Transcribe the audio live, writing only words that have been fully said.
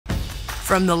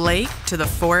From the lake to the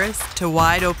forest to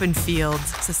wide open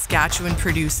fields, Saskatchewan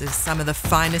produces some of the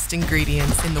finest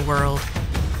ingredients in the world.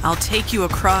 I'll take you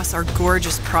across our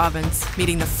gorgeous province,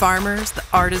 meeting the farmers, the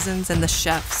artisans, and the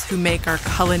chefs who make our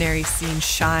culinary scene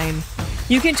shine.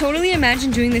 You can totally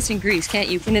imagine doing this in Greece, can't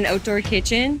you? In an outdoor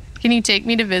kitchen. Can you take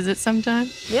me to visit sometime?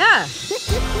 Yeah.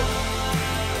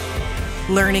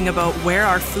 Learning about where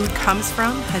our food comes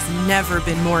from has never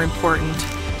been more important.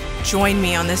 Join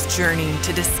me on this journey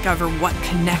to discover what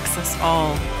connects us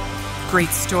all. Great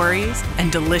stories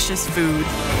and delicious food.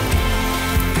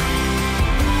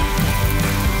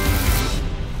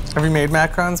 Have you made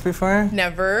macarons before?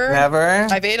 Never. Never?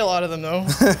 I've ate a lot of them though.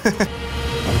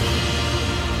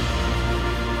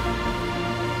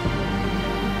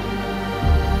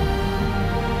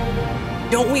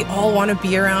 Don't we all want to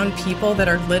be around people that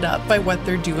are lit up by what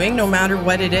they're doing, no matter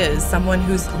what it is? Someone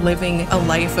who's living a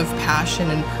life of passion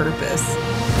and purpose.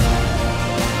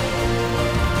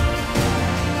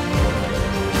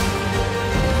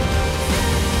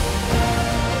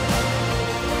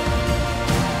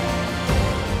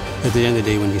 At the end of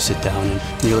the day, when you sit down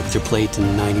and you look at your plate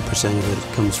and 90% of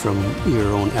it comes from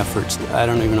your own efforts, I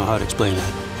don't even know how to explain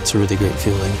that. It's a really great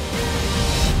feeling.